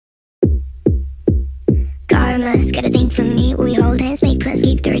Karma's got a thing for me. We hold hands, make plans,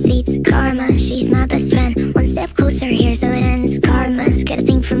 keep the receipts. Karma, she's my best friend. One step closer, here's how it ends. Karma's got a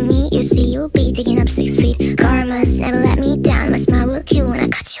thing for me. You see, you'll be digging up 6 feet. Karma's never let me down. My smile will kill when I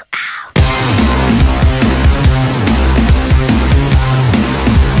cut you out.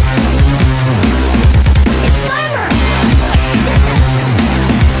 It's karma.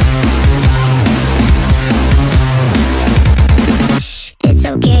 It's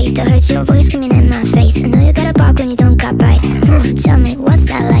okay to hurt your voice screaming in my face. I know you gotta bark when you don't got bite. Tell me, what's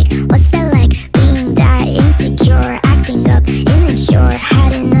that like? What's that like? Being that insecure, acting up, immature.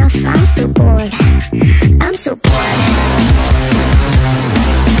 Had enough, I'm so bored. I'm so bored.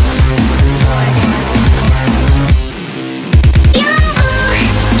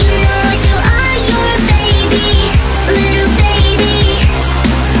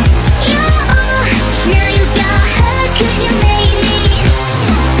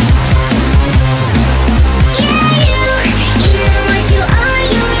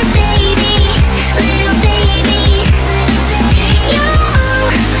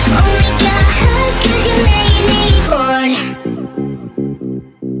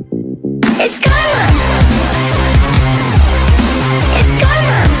 It's karma. It's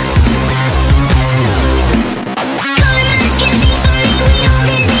karma. Karma's gonna be for me. We hold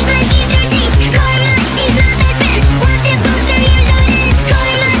hands, make plans, keep the receipts. Karma, she's my best friend. One step closer, here's how it ends.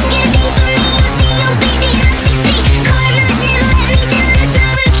 Karma's gonna be for me. You'll see, you'll be digging up 6 feet. Karma's never let me down. I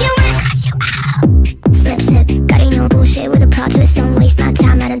smile will kill when I cut you out. Snip, snip, got no bullshit with a plot twist. Don't waste my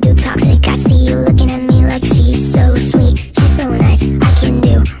time, I don't do toxic. I see you looking at me like she's so sweet. She's so nice, I can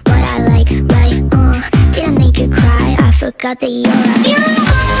do what I like, right? Did I make you cry? I forgot that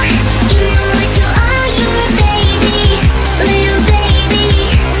you're